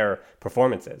enhances their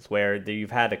performances, where you've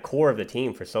had a core of the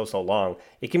team for so long.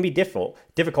 It can be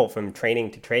difficult from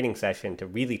training to training session to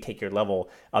really take your level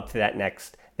up to that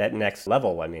next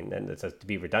level. I mean, and it's to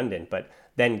be redundant, but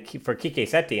then for Quique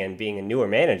Setién being a newer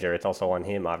manager, it's also on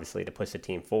him, obviously, to push the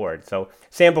team forward. So,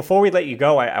 Sam, before we let you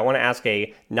go, I want to ask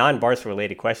a non-Barca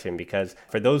related question, because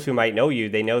for those who might know you,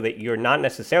 they know that you're not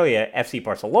necessarily a FC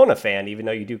Barcelona fan, even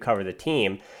though you do cover the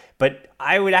team. But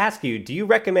I would ask you, do you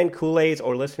recommend Kool-Aids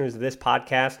or listeners of this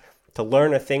podcast to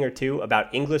learn a thing or two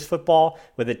about English football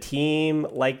with a team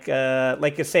like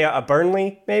say, a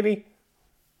Burnley, maybe?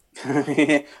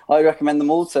 I recommend them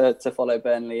all to follow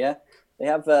Burnley, yeah. They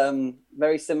have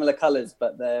very similar colours,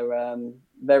 but they're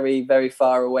very, very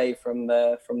far away from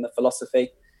the philosophy.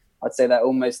 I'd say they're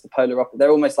almost the polar opposite. They're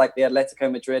almost like the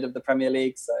Atletico Madrid of the Premier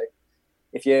League. So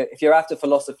if you're after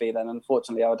philosophy, then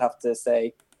unfortunately I would have to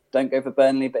say don't go for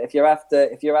Burnley. But if you're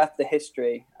after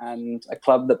history and a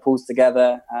club that pulls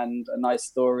together and a nice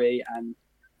story, and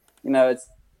you know, it's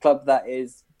a club that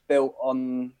is built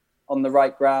on the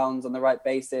right grounds, on the right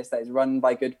basis, that is run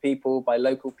by good people, by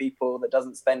local people, that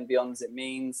doesn't spend beyond as it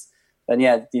means, then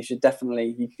you could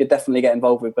definitely get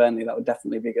involved with Burnley. That would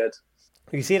definitely be good.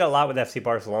 You see it a lot with FC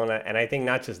Barcelona, and I think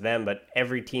not just them, but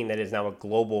every team that is now a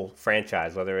global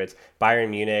franchise, whether it's Bayern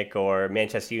Munich or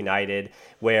Manchester United,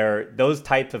 where those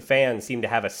types of fans seem to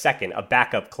have a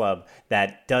backup club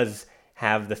that does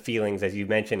have the feelings, as you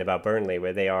mentioned, about Burnley,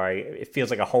 where it feels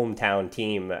like a hometown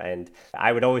team. And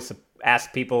I would always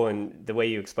ask people, and the way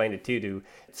you explained it too, to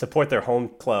support their home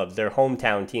clubs, their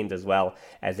hometown teams, as well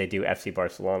as they do FC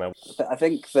Barcelona. I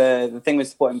think the thing with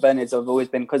supporting Burnley has always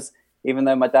been, because even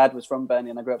though my dad was from Burnley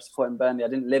and I grew up supporting Burnley, I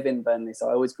didn't live in Burnley, so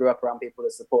I always grew up around people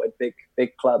that supported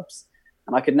big clubs.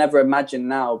 And I could never imagine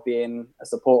now being a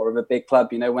supporter of a big club,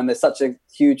 when there's such a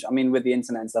huge, with the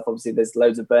internet and stuff, obviously there's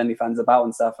loads of Burnley fans about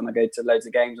and stuff. And I go to loads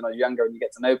of games when I was younger and you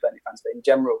get to know Burnley fans. But in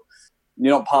general,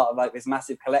 you're not part of like this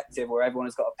massive collective where everyone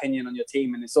has got opinion on your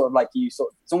team. And it's sort of like it's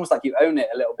almost like you own it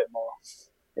a little bit more,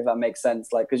 if that makes sense.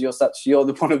 Like, because you're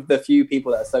one of the few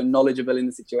people that are so knowledgeable in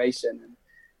the situation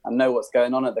and know what's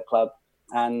going on at the club.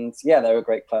 And yeah, they're a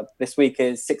great club. This week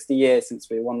is 60 years since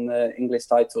we won the English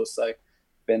title. So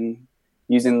been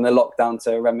using the lockdown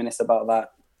to reminisce about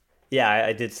that. Yeah,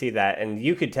 I did see that. And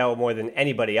you could tell more than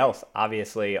anybody else,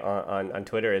 obviously, on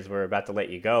Twitter, as we're about to let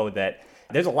you go, that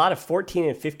there's a lot of 14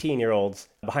 and 15-year-olds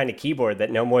behind a keyboard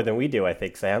that know more than we do, I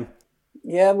think, Sam.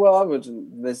 Yeah, well,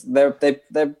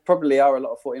 there probably are a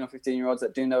lot of 14 or 15-year-olds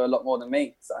that do know a lot more than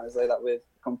me. So I say that with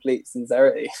complete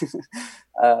sincerity.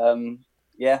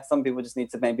 Yeah, some people just need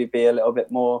to maybe be a little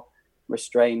bit more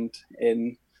restrained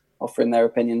in offering their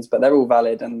opinions, but they're all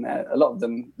valid, and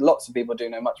lots of people do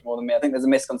know much more than me. I think there's a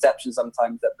misconception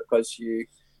sometimes that because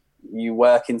you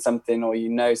work in something, or you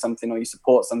know something, or you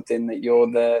support something, that you're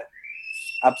the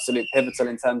absolute pivotal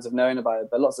in terms of knowing about it.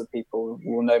 But lots of people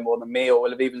will know more than me, or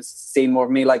will have even seen more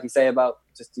of me. Like you say about,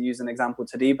 just to use an example,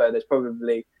 Todibo, there's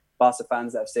probably Barca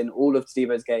fans that have seen all of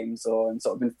Todibo's games, and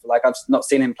sort of been like, I've not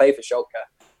seen him play for Schalke,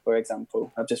 for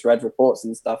example. I've just read reports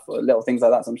and stuff, or little things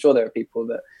like that. So I'm sure there are people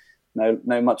that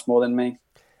know much more than me.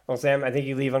 Well, Sam, I think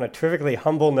you leave on a terrifically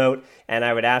humble note, and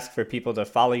I would ask for people to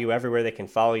follow you everywhere they can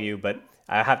follow you. But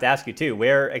I have to ask you too,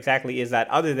 where exactly is that?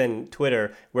 Other than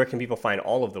Twitter, where can people find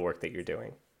all of the work that you're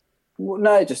doing? Well,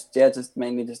 no, just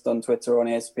mainly just on Twitter or on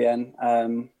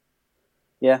ESPN.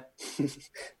 Yeah,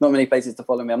 not many places to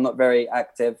follow me. I'm not very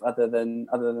active other than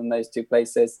those two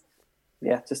places.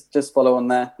 Yeah, just follow on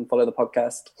there and follow the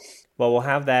podcast. Well, we'll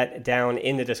have that down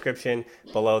in the description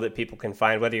below that people can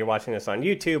find, whether you're watching this on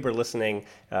YouTube or listening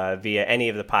via any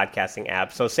of the podcasting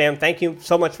apps. So, Sam, thank you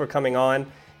so much for coming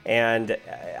on. And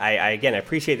I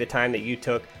appreciate the time that you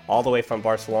took all the way from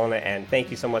Barcelona. And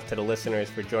thank you so much to the listeners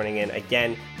for joining in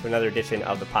again to another edition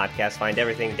of the podcast. Find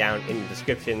everything down in the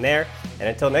description there. And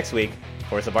until next week,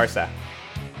 Forza Barça.